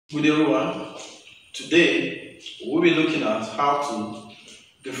Good everyone. Today we'll be looking at how to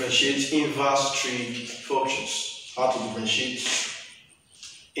differentiate inverse trig functions. How to differentiate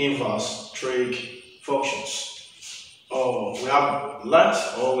inverse trig functions. We have learnt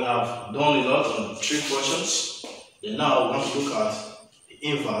or we have done a lot on trig functions. And now we want to look at the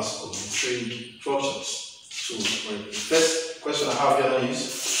inverse of the trig functions. So the first question I have here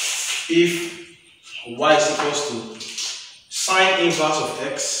is, if y is equals to sine inverse of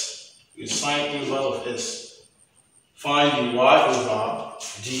x is sine inverse of s, find the y over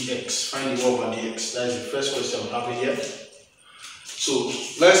dx. Find the y over dx. That is the first question we have here. So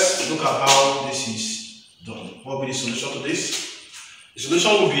let's look at how this is done. What will be the solution to this? The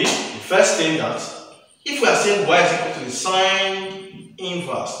solution will be the first thing that if we are saying y is equal to the sine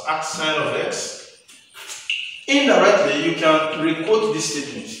inverse arcsine of x, indirectly you can requote this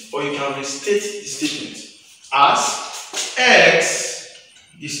statement or you can restate the statement as x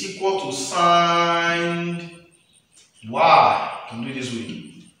is equal to sine y. You can do it this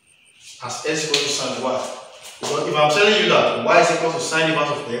way, as x equal to sine y. Because if I'm telling you that y is equal to sine inverse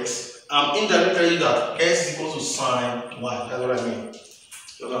of x, I'm indirectly telling you that x is equal to sine y. That's what I mean.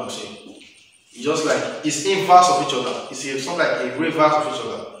 That's what I'm saying. It's just like it's inverse of each other. It's something like a reverse of each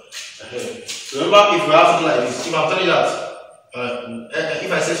other. Remember, if we have something like this, if I'm telling you that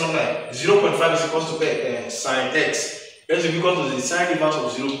if I say something like 0.5 is equal to sine x, x is equal to the sine inverse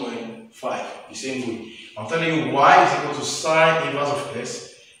of 0.5. The same way, I'm telling you y is equal to sine inverse of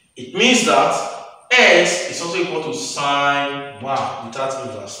x. It means that x is also equal to sine y without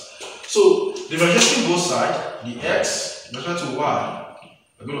inverse. So differentiating both sides, the x related to y,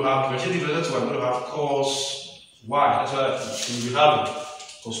 we're going to have differentiating related to y, we're going to have cos y. That's why we will have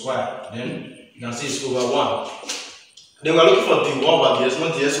cos y. Then you can say it's over 1. Then we are looking for the 1 over ds,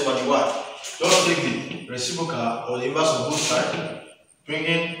 not ds over the y. You want to take the reciprocal or the inverse of both sides, bring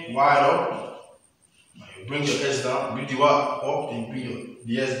in y up, you bring your s down, bring the y up, then you bring your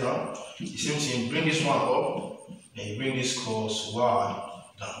ds down. The same thing, bring this one up, then you bring this cos y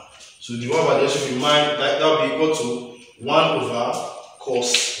down. So the 1 over ds should be mine, that will be equal to 1 over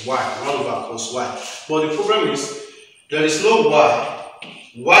cos y, 1 over cos y. But the problem is, there is no y.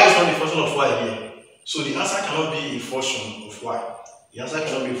 Y is not the function of y here. So the answer cannot be a function of y. The answer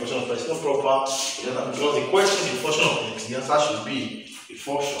cannot be a function of y. It's not proper because the question is a function of x. The answer should be a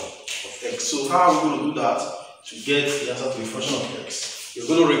function of x. So how are we going to do that to get the answer to a function of x? We're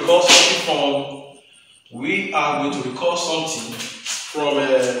going to recall something from. We are going to recall something from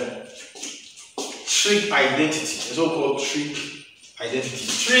a trig identity. It's all called trig identity.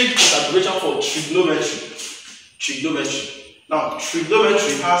 Trig is abbreviation for trigonometry. Trigonometry. Now,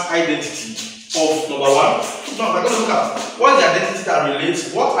 trigonometry has identity of number 1. Now, we're going to look at what is the identity that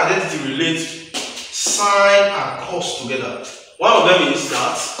relates. What identity relates sine and cos together? One of them is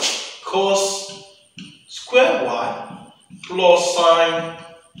that cos square y plus sine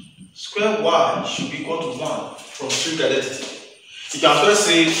square y should be equal to 1 from trig identity. You can first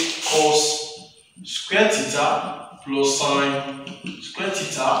say cos square theta plus sine square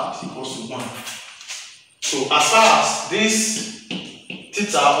theta is equal to 1. So as far as this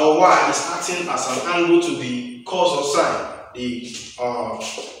theta or y is acting as an angle to the cos or sine, the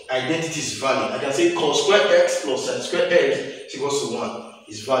identity is valid. I can say cos square x plus sine square x is equal to 1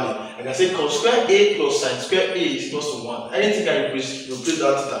 is valid. I can say cos square a plus sine square a is equal to 1. Anything can replace that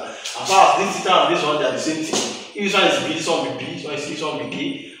theta. As far as this theta and this one, they are the same thing. If this one is b, this one will be b, this one will be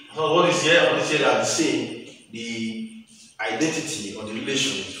k. So what is here, what is here, they are the same. The identity or the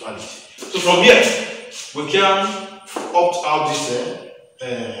relation is valid. So from here, we can opt out this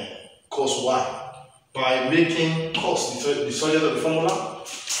cos y by making cos the subject of the formula.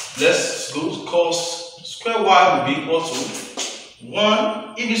 Let's go. Cos square y will be equal to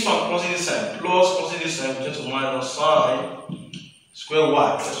 1. If this one cos this side plus cos this side, which is minus sine square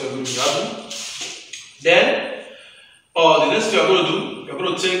y. That's what we're going to do. Then, the next thing we're going to do, we're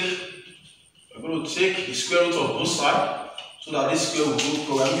going to take the square root of both sides, so that this square will go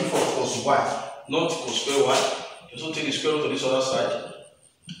programming for cos y, not cos square y. You also take the square root of this other side.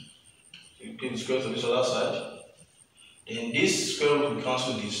 You take the square root of this other side. Then this square root will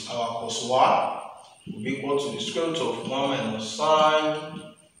cancel this. Our cos y will be equal to the square root of 1 minus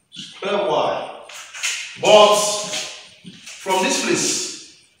sine square y. But from this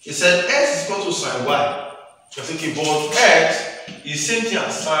place, it said x is equal to sine y. You can say, but x is the same thing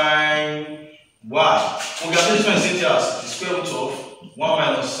as sine y. We can say this one is the same thing as the square root of 1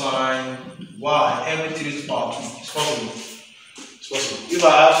 minus sine y everything is power 2. It's possible. It's possible. If I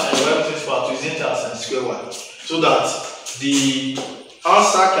have sine y everything is power 2, it's the same thing as sine square y. So that the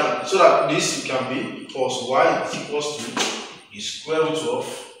answer can, so that this can be cos y is equals to the square root of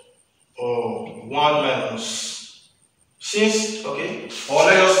 1 minus, since, okay, or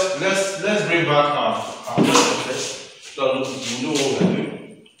let's bring back our question first, so we know what we're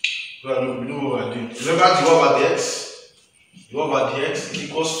doing. We know what we're doing. Remember the over the x, the over the x is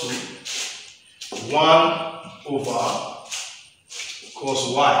equals to 1 over cos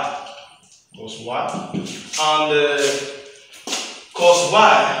y, and cos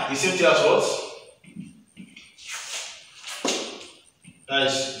y is same thing as what? That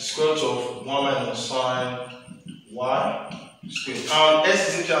is square root of 1 minus sine y squared. And s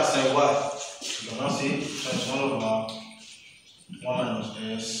is equal to sine y. So you can now say times 1 over 1 minus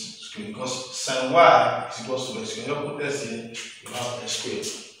s squared. Because sine y is equal to s squared. You put s here, you have s squared.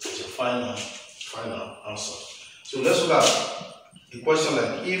 It's your final answer. So let's look at a question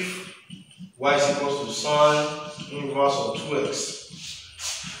like if y is equal to sine inverse of 2x,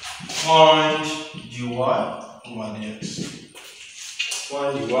 find dy over dx.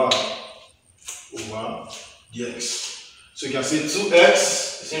 Find dy over dx. So you can say 2x,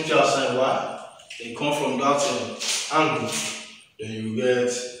 same thing as sine y. Then you come from that angle, then you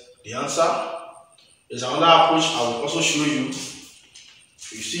get the answer. There's another approach I will also show you.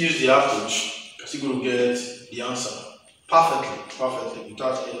 If you still use the approach, you're still going to get the answer perfectly,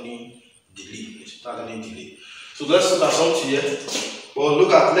 without any delay. So let's look at something here. Well,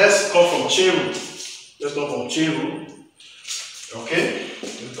 let's come from chain rule. Let's come from chain rule. Okay,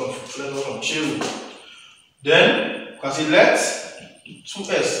 let's go from chain rule. Then, you can say let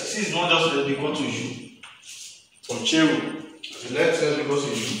 2s, since it's not just equal to u, from chain rule, let 2s equal to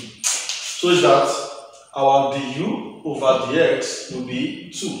u, so that our du over dx will be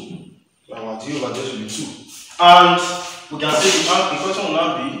 2. So our du over dx will be 2. And we can say the equation will now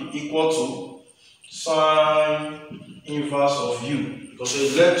be equal to sine inverse of u. Because we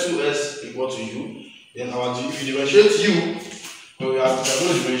let 2s equal to u, then our du, if you differentiate u, we are going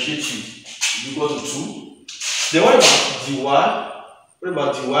to differentiate u is equal to 2. Then what about dy? What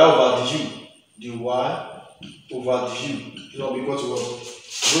about dy over du? Dy over du is not equal to what?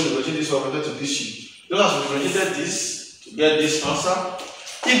 We're going to differentiate this over to this u. Just as we differentiated this to get this answer,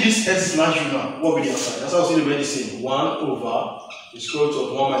 if this s is not u now, what will be the answer? The answer will still be the same. 1 over the square root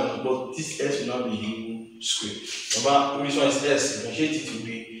of 1 minus, but this s will not be u squared. Remember, if this one is s, differentiate it will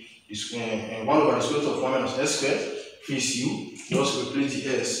be the square, 1 over the square root of 1 minus s squared. Face u, you also replace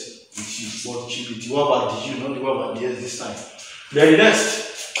the s with u, but it will be the over the u, not the over the s this time. Then the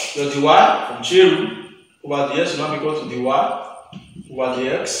next, your dy from chain rule over the s will now be equal to dy over the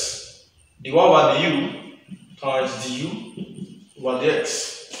x, dy over the u times du over the x,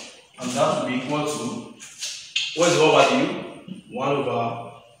 and that will be equal to, what is the over the u? 1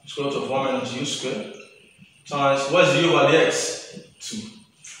 over square root of 1 minus u squared times, what is the u over the x? 2.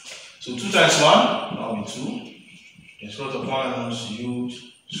 So 2 times 1, that will be 2. The square root of 1 minus u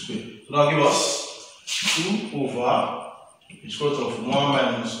squared. So now give us 2 over the square root of 1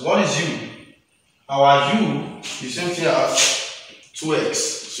 minus, what is u? Our u is the same thing as 2x.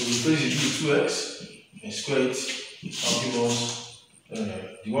 So we replace the u with 2x and square it. Now give us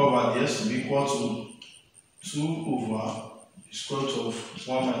the 1 over the s to be equal to 2 over the square root of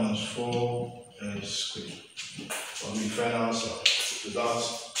 1 minus 4 squared. That will be the final answer without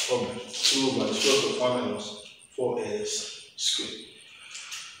problem. 2 over the square root of 1 minus 4s squared.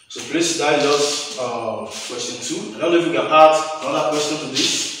 So please, that is just question 2. I don't know if we can add another question to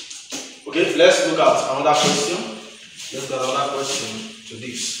this. Okay, let's look at another question. Let's look at another question to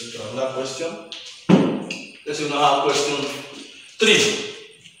this. Let's look at another question. Let's say we now have question 3.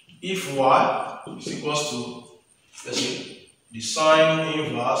 If y is equals to, let's say, the sine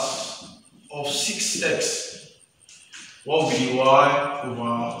inverse of 6x, what will be the y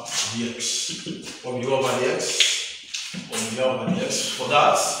over dx? What will be the y over dx? What will be the y over dx? For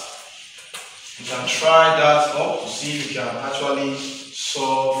that, you can try that up to see if you can actually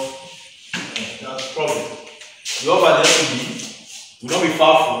solve that problem. The y over dx will not be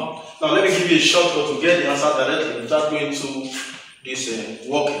far from. Now let me give you a shortcut to get the answer directly without going to this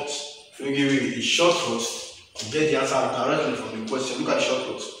workings. Let me give you a shortcut to get the answer directly from the question. Look at the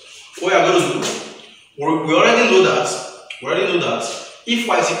shortcut. What we are going to do, we already know that if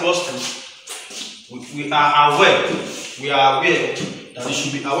y is equals to, we are aware that we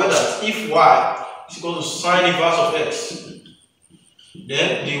should be aware that if y is equal to sine inverse of x,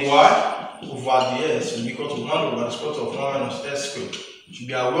 then the y over the s will be equal to 1 over the square root of 1 minus s squared. You should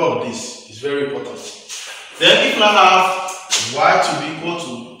be aware of this, it's very important. Then if we now have y to be equal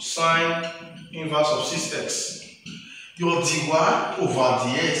to sine inverse of 6x, your dy over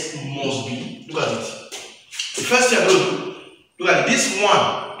dx must be, look at it. The first thing I'm going to do, look at this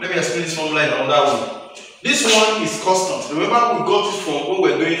one. Let me explain this formula in another way. This one is constant. Remember we got it from when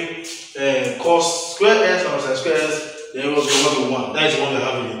we're doing for square s and square s, then it was the 1. That is the one we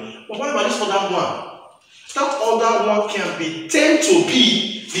have here. But what about this other one? That other one can be tend to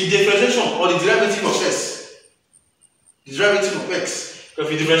be the differentiation or the derivative of s. The derivative of x.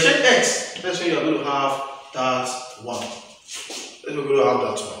 Because if you differentiate x, that's when you are going to have that one. That's when you're going to have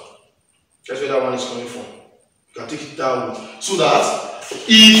that one. That's where that one is coming from. You can take it that one. So that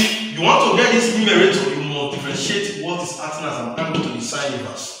if you want to get this numerator, you must differentiate what is acting as an angle to the sine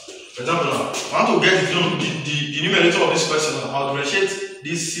inverse. For example, now, I want to get the numerator of this question. I'll differentiate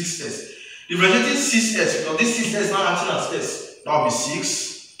this 6s. Differentiating 6s, because this 6s is now acting as s. That will be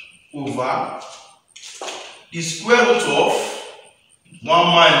 6 over the square root of 1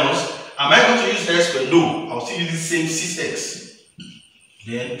 minus. Am I going to use s squared? No, I'll still use the same 6x.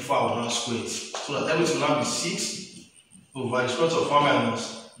 Then before I will now square it. So that everything will now be 6 over the square root of 1 minus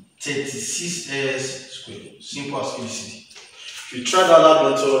 36s squared. Simple as ABC. If you try that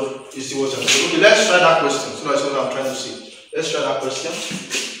method, you see what I'm doing. Okay, let's try that question. So that's what I'm trying to say. Let's try that question.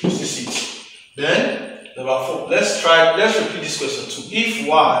 You see it. Then number 4. Let's repeat this question too. If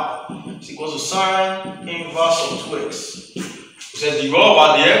y is equal to sine inverse of 2x, it says the raw over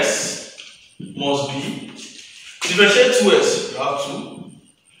the x must be differentiate 2x. You have 2.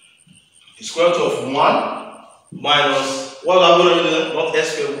 The square root of 1 minus what I'm going to do, not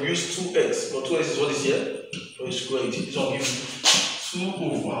s squared, we use 2x. But 2x is what is here. So you square it. This one gives you 2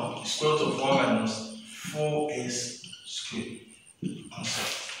 over the square root of 1 minus 4s squared. Answer.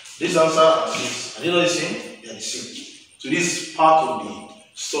 This answer is, are they not the same? They are the same. So this is part of the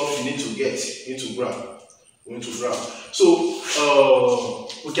stuff you need to get, you need to grab. So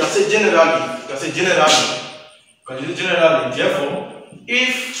we can say generally, therefore, if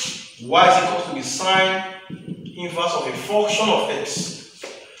y is equal to the sine inverse of a function of x,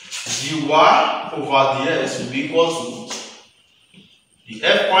 dy over ds will be equal to the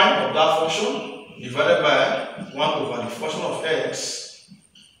f prime of that function divided by 1 over the function of x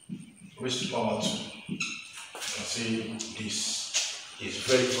raised to the power 2. You can say this is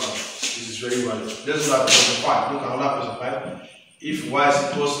very valid. This is very valid. Let's look at question 5. Look at another question 5. If y is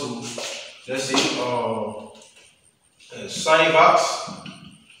equal to, let's say, sine inverse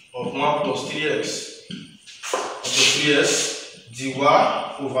of 1 plus 3x up to 3s, dy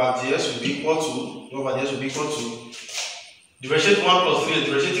over ds will be equal to differentiate 1 plus 3s,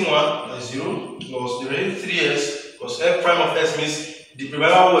 differentiating 1 is 0 plus differentiating 3s plus f prime of s means the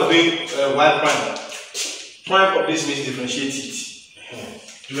remember we were doing y prime. Prime of this means differentiate it.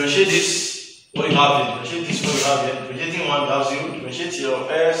 Differentiate this, what you have here. Differentiate this, what you have here. Differentiating 1, you have 0. Differentiate here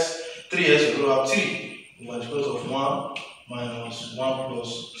of s, 3s, you will have 3. Over the square root of 1 minus 1 plus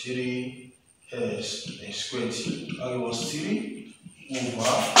 3s then squared. That was 3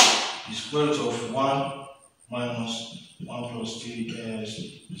 over the square root of 1 minus 1 plus 3s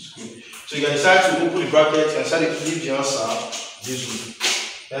squared. So you can decide to open the bracket and decide to leave the answer this way.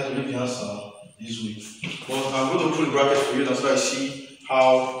 You have to leave the answer this way. But I'm going to put the bracket for you so that I see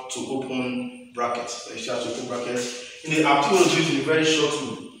how to open brackets. So you see how to open brackets. I'm still going to do it in a very short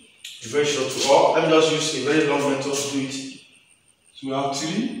way. Or let me just use a very long method to do it. So we have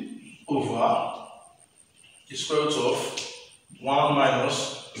 3 over the square root of 1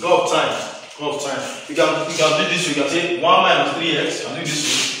 minus, because of time. You can do this way. You can say 1 minus 3x. You can do it this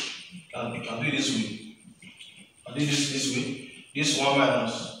way. You can do it this way. I do this way. This 1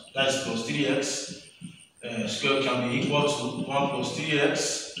 minus, that is plus 3x squared can be equal to 1 plus 3x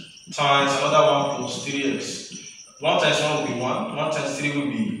times another 1 plus 3x. 1 times 1 will be 1. 1 times 3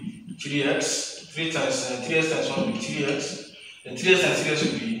 will be 3x. 3 times 3x times 1 will be 3x. Then 3x times 3x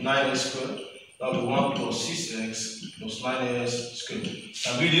will be 9x squared. That will be 1 plus 6x plus 9x squared.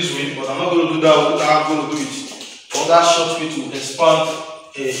 I do it this way, but I'm not going to do that. I'm going to do it on that short way to expand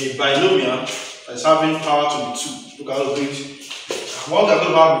a binomial that's having power to be 2. Look at how to do it. What we are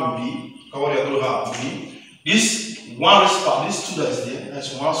going to have will be this 1 raised power, this 2 that is there,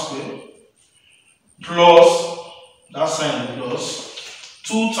 that's 1 squared, plus that sign plus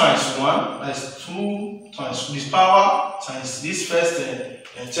 2 times 1, that's 2 times this power times this first 10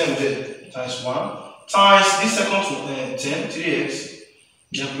 there times 1 times this second 10, 3x,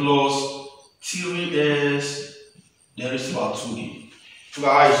 then plus 3s, then raised to power 2a. Look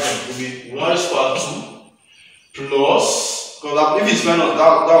at how it's going to be 1 raised to power 2 plus, because if it's minus, that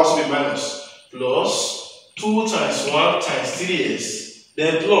will also be minus, plus 2 times 1 times 3s,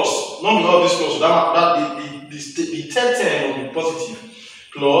 then plus, not because of this plus, so the third term will be positive,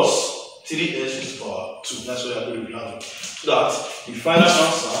 plus 3s raised to power 2. That's what I'm going to be having. So that the final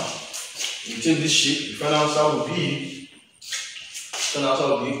answer, you take this sheet, the final answer will be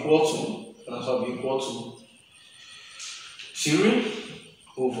equal to 3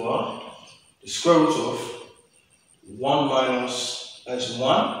 over the square root of 1 minus x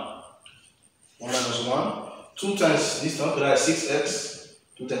 1 minus 1, 2 times this time, that is 6x,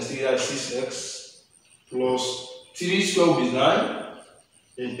 2 times 3, that is 6x, plus 3 square will be 9,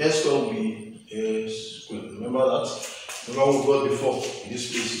 and x square will be x squared. Remember that? Remember what we got before? In this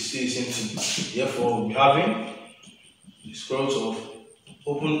place, it's still the same thing. Therefore, we'll be having the square root of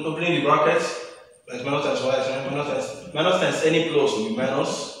opening the bracket, like minus times y is minus times any plus will be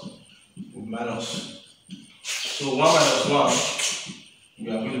minus. So 1 minus 1, we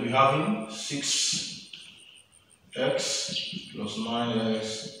are going to be having 6x plus 9x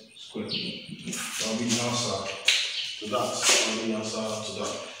squared. That will be the answer to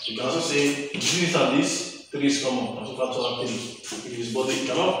that. You can also say this and this, 3 is common, and so factor 3. But you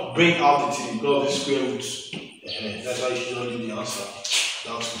cannot bring out the 3 because of the square root. That's why you should not do the answer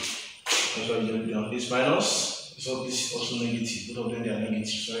that way. That's why you do this minus. So this is also negative. Both of them, they are negative.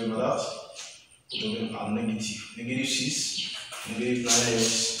 Sorry about that. Both of them are negative. Negative 6, negative 9x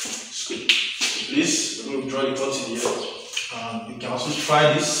squared. Please, we're going to draw the quantity here. And you can also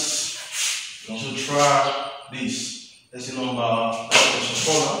try this. You can also try this. Let's see question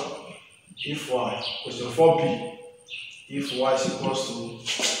 4 now. If y, question 4b, if y is equals to,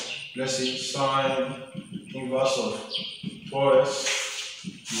 let's say, sine inverse of 4x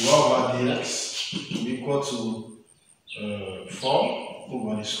y over dx will be equal to 4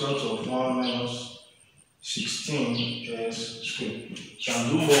 over the square root of 1 minus 16x squared. You can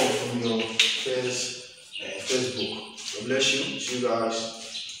do more from your first book. God bless you. See you guys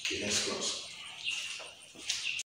in the next class.